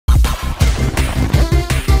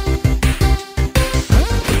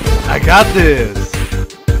got this.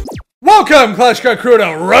 Welcome, Kleschka Crew,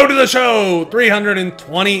 to Road to the Show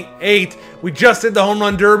 328. We just did the Home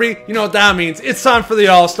Run Derby. You know what that means. It's time for the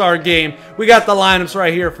All-Star Game. We got the lineups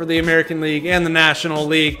right here for the American League and the National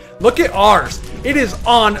League. Look at ours. It is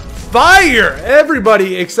on fire.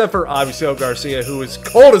 Everybody except for Avisail Garcia, who is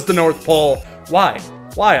cold as the North Pole. Why?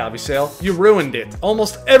 Why, Avisail? You ruined it.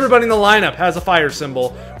 Almost everybody in the lineup has a fire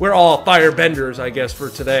symbol. We're all fire benders, I guess, for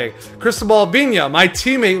today. Cristobal Vina, my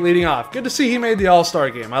teammate, leading off. Good to see he made the All-Star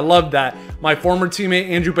Game. I love that. My former teammate,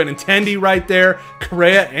 Andrew Benintendi, right there.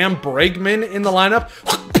 Correa and Bregman in the lineup.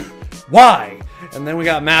 Why? And then we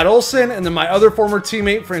got Matt Olson, and then my other former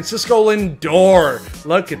teammate, Francisco Lindor.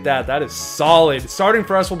 Look at that. That is solid. Starting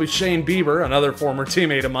for us will be Shane Bieber, another former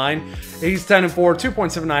teammate of mine. He's 10-4,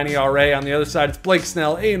 2.79 ERA. On the other side, it's Blake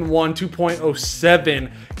Snell, 8-1,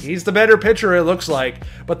 2.07. He's the better pitcher, it looks like.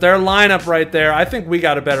 But their lineup right there, I think we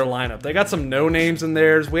got a better lineup. They got some no-names in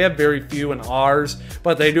theirs. We have very few in ours.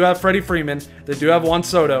 But they do have Freddie Freeman. They do have Juan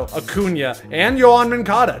Soto, Acuna, and Yohan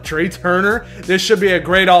Moncada. Trey Turner. This should be a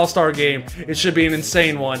great All-Star game. It should be an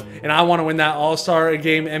insane one. And I want to win that All-Star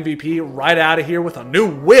Game MVP right out of here with a new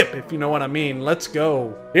whip, if you know what I mean. Let's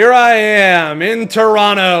go. Here I am in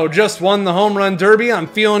Toronto. Just won the Home Run Derby. I'm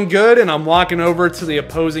feeling good, and I'm walking over to the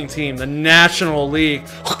opposing team, the National League.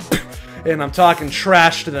 And I'm talking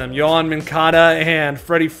trash to them. Yohan Moncada and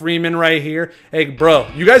Freddie Freeman right here. Hey, bro,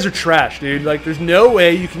 you guys are trash, dude. Like, there's no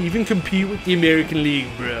way you can even compete with the American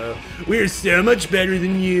League, bro. We are so much better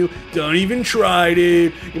than you. Don't even try,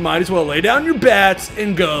 dude. You might as well lay down your bats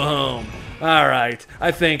and go home. All right,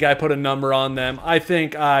 I think I put a number on them. I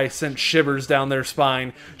think I sent shivers down their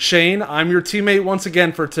spine. Shane, I'm your teammate once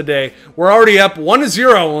again for today. We're already up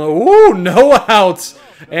 1-0. Ooh, no outs.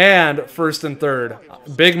 And first and third.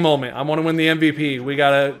 Big moment. I want to win the MVP. We got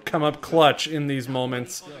to come up clutch in these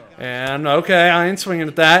moments. And okay, I ain't swinging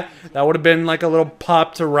at that. That would have been like a little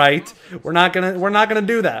pop to right. We're not gonna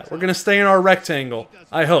do that. We're gonna stay in our rectangle.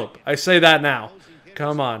 I hope. I say that now.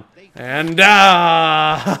 Come on. And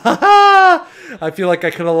I feel like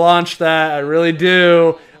I could have launched that. I really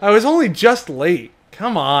do. I was only just late.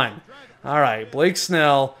 Come on. All right, Blake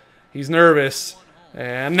Snell. He's nervous.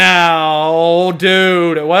 And now,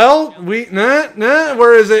 dude. Well,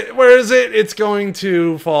 where is it? Where is it? It's going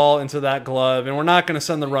to fall into that glove, and we're not going to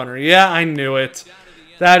send the runner. Yeah, I knew it.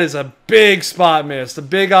 That is a big spot miss. A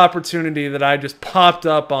big opportunity that I just popped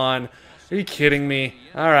up on. Are you kidding me?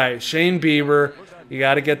 All right, Shane Bieber. You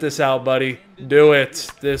got to get this out, buddy. Do it.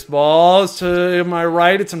 This ball is to my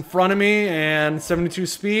right. It's in front of me, and 72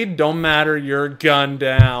 speed. Don't matter. You're gunned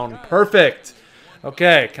down. Perfect.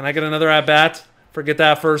 Okay, can I get another at-bat? Forget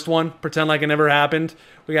that first one. Pretend like it never happened.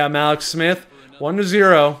 We got Malik Smith.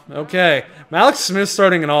 1-0. Okay. Malik Smith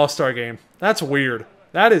starting an All-Star game. That's weird.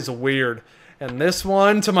 That is weird. And this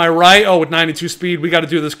one to my right. Oh, with 92 speed. We got to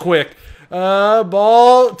do this quick.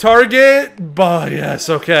 Ball. Target. But yes.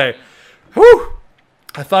 Okay. Whew.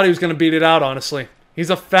 I thought he was going to beat it out, honestly. He's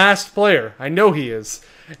a fast player. I know he is.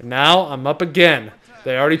 And now I'm up again.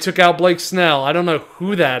 They already took out Blake Snell. I don't know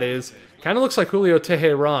who that is. Kind of looks like Julio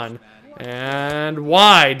Teheran. And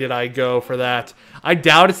why did I go for that? I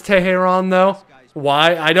doubt it's Teheran, though.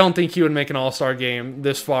 Why? I don't think he would make an All-Star game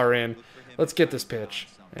this far in. Let's get this pitch.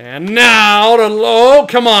 And now to low.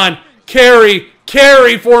 Come on. Carry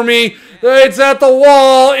for me. It's at the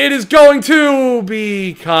wall. It is going to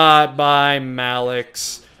be caught by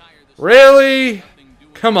Malix. Really?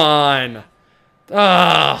 Come on.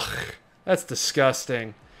 Ugh. That's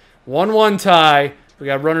disgusting. 1-1 tie. We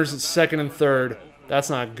got runners at second and third. That's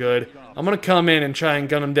not good. I'm going to come in and try and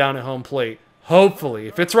gun him down at home plate. Hopefully.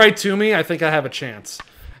 If it's right to me, I think I have a chance.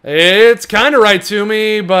 It's kind of right to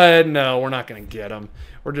me, but no, we're not going to get him.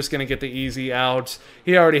 We're just going to get the easy out.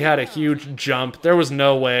 He already had a huge jump. There was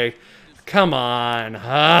no way. Come on.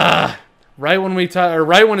 Right when we tie, or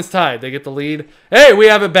right when it's tied, they get the lead. Hey, we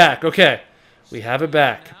have it back. Okay. We have it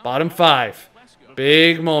back. Bottom 5.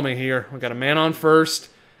 Big moment here. We got a man on first,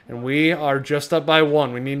 and we are just up by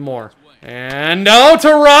 1. We need more. And no,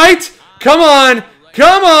 to right. Come on.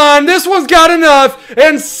 Come on. This one's got enough.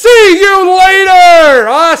 And see you later.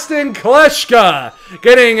 Austin Kleschka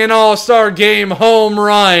getting an All-Star Game home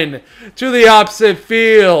run to the opposite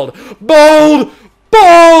field. Bold.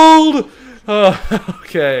 Bold.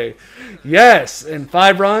 Okay. Yes. And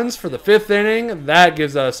 5 runs for the 5th inning. That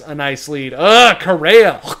gives us a nice lead.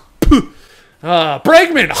 Correa.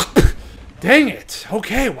 Bregman. Dang it.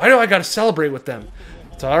 Okay. Why do I got to celebrate with them?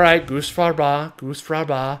 It's all right. Goose Fraba.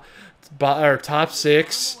 Or top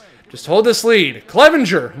 6. Just hold this lead.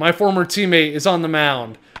 Clevenger, my former teammate, is on the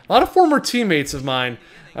mound. A lot of former teammates of mine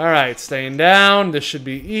All right, staying down. This should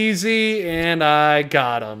be easy, and I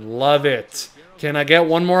got him. Love it. Can I get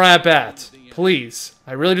one more at-bat? Please.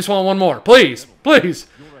 I really just want one more. Please. Please.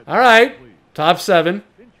 All right. Top 7.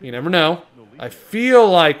 You never know. I feel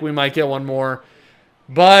like we might get one more,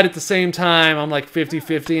 but at the same time, I'm like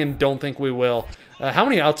 50-50 and don't think we will. How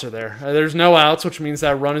many outs are there? There's no outs, which means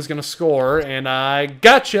that run is going to score, and I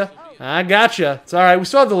gotcha. I gotcha. It's all right. We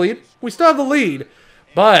still have the lead. We still have the lead,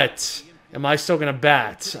 but am I still going to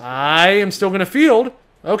bat? I am still going to field.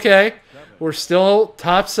 Okay. We're still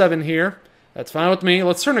top 7 here. That's fine with me.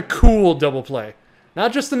 Let's turn a cool double play.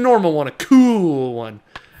 Not just a normal one, a cool one.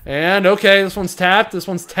 And, okay, this one's tapped. This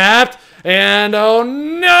one's tapped. And, oh,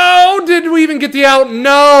 no! Did we even get the out?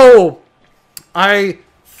 No! I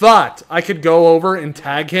thought I could go over and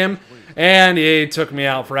tag him, and he took me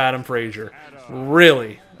out for Adam Frazier.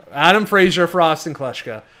 Really? Adam Frazier for Austin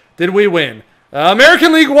Kleschka. Did we win?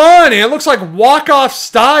 American League One! And it looks like walk-off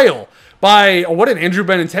style by, what did Andrew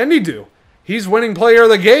Benintendi do? He's winning player of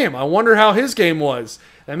the game. I wonder how his game was.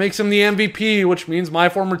 That makes him the MVP, which means my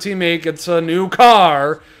former teammate gets a new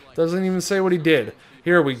car. Doesn't even say what he did.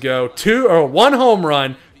 Here we go. 1 home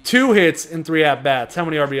run, 2 hits, and 3 at-bats. How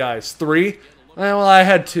many RBIs? 3? Well, I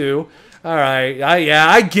had 2. All right. Yeah,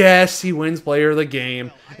 I guess he wins player of the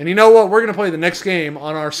game. And you know what? We're going to play the next game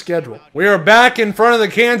on our schedule. We are back in front of the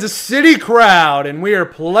Kansas City crowd, and we are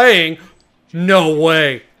playing. No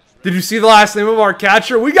way. Did you see the last name of our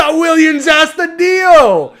catcher? We got Williams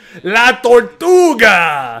Astudillo. La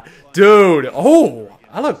Tortuga. Dude. Oh,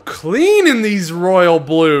 I look clean in these royal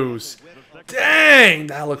blues. Dang,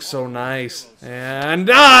 that looks so nice. And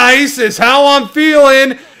nice is how I'm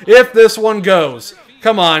feeling if this one goes.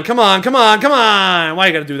 Come on, come on, come on, come on. Why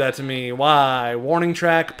you gotta do that to me? Why? Warning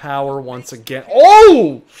track, power once again.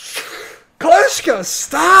 Oh! Kleschka,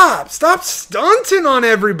 stop! Stop stunting on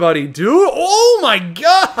everybody, dude! Oh my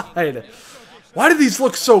god! Why do these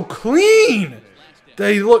look so clean?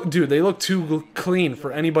 They look too clean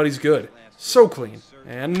for anybody's good. So clean.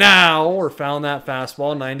 And now we're fouling that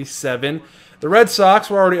fastball, 97. The Red Sox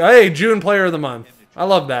were already... Hey, June Player of the Month. I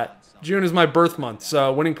love that. June is my birth month,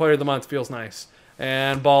 so winning Player of the Month feels nice.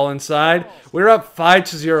 And ball inside. We were up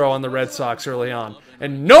 5-0 on the Red Sox early on.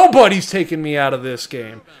 And nobody's taking me out of this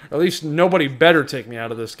game. Or at least nobody better take me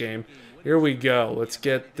out of this game. Here we go. Let's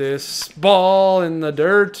get this ball in the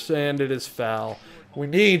dirt, and it is foul. We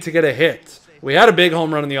need to get a hit. We had a big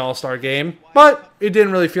home run in the All-Star game, but it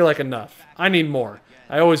didn't really feel like enough. I need more.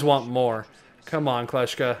 I always want more. Come on,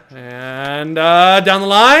 Kleschka. And down the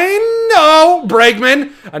line. No,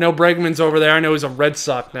 Bregman. I know Bregman's over there. I know he's a Red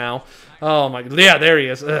Sox now. Oh, my. Yeah, there he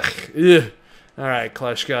is. Ugh. Ugh. All right,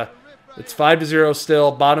 Kleschka. It's 5-0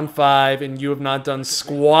 still, bottom 5, and you have not done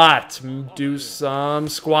squat. Do some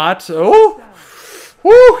squat. Oh!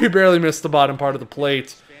 Woo! He barely missed the bottom part of the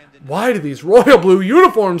plate. Why do these royal blue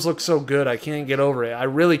uniforms look so good? I can't get over it. I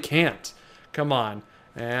really can't. Come on.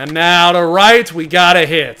 And now to right, we got a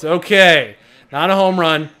hit. Okay. Not a home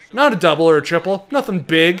run, not a double or a triple, nothing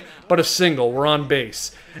big, but a single. We're on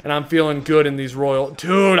base. And I'm feeling good in these royal...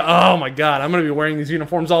 Dude, oh my god, I'm going to be wearing these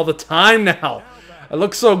uniforms all the time now. I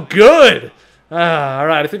look so good. All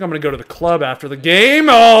right, I think I'm going to go to the club after the game.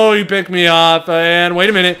 Oh, he picked me up. And wait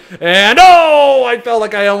a minute. And oh, I felt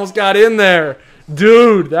like I almost got in there.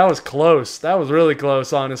 Dude, that was close. That was really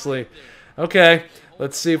close, honestly. Okay,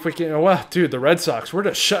 let's see if we can... Well, dude, the Red Sox, we're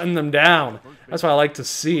just shutting them down. That's what I like to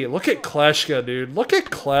see. Look at Kleschka, dude. Look at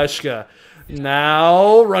Kleschka.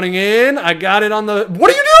 Now, running in. I got it on the... What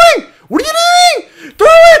are you doing? What are you doing? Throw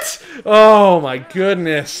it! Oh, my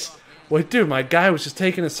goodness. Wait, dude, my guy was just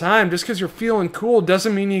taking his time. Just because you're feeling cool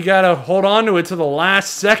doesn't mean you got to hold on to it to the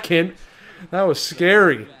last second. That was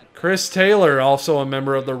scary. Chris Taylor, also a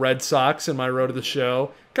member of the Red Sox in my row to the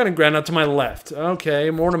show. Kind of ground out to my left. Okay,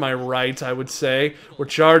 more to my right, I would say. We're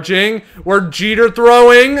charging. We're Jeter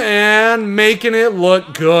throwing and making it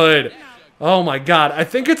look good. Oh, my God. I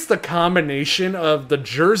think it's the combination of the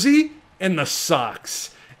jersey and the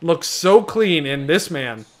socks. It looks so clean. And this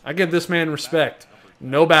man, I give this man respect.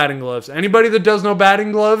 No batting gloves. Anybody that does no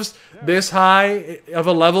batting gloves this high of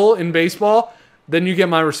a level in baseball, then you get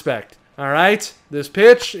my respect. All right? This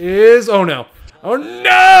pitch is... Oh, no. Oh,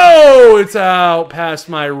 no! It's out past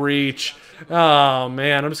my reach. Oh,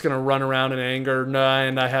 man. I'm just going to run around in anger,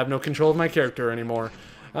 and I have no control of my character anymore.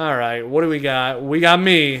 All right. What do we got? We got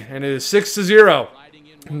me, and it is 6-0.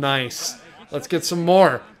 Nice. Let's get some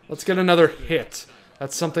more. Let's get another hit.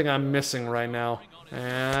 That's something I'm missing right now.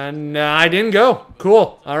 And I didn't go.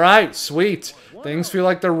 Cool. All right. Sweet. Things feel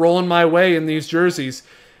like they're rolling my way in these jerseys.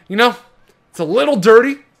 You know, it's a little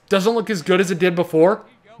dirty. Doesn't look as good as it did before.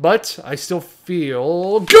 but I still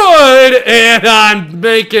feel good, and I'm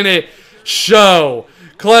making it show.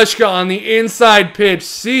 Kleschka on the inside pitch.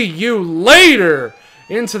 See you later.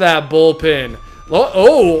 Into that bullpen.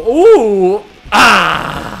 Oh,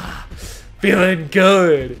 feeling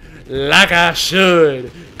good, like I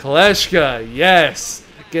should. Kleschka, yes,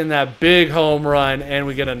 getting that big home run, and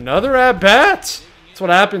we get another at-bat. That's what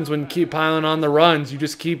happens when you keep piling on the runs. You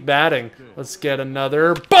just keep batting. Let's get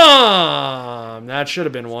another bomb. That should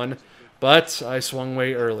have been one, but I swung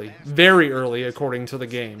way early. Very early, according to the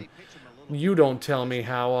game. You don't tell me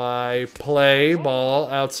how I play. Ball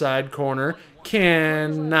outside corner.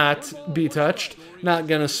 Cannot be touched. Not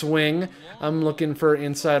gonna swing. I'm looking for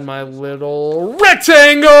inside my little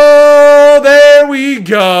rectangle. There we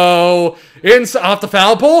go. Off the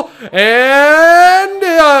foul pole. And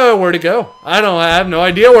where'd it go? I have no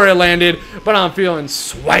idea where it landed, but I'm feeling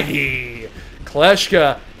swaggy.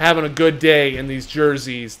 Kleschka having a good day in these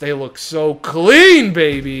jerseys. They look so clean,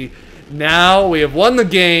 baby. Now we have won the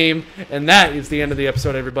game, and that is the end of the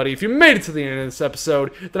episode, everybody. If you made it to the end of this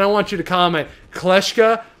episode, then I want you to comment,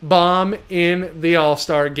 Kleschka bomb in the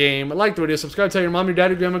All-Star game. Like the video, subscribe, tell your mom, your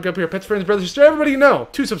dad, your grandma, your pets, friends, brothers, sister, everybody you know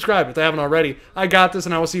to subscribe if they haven't already. I got this,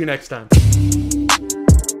 and I will see you next time.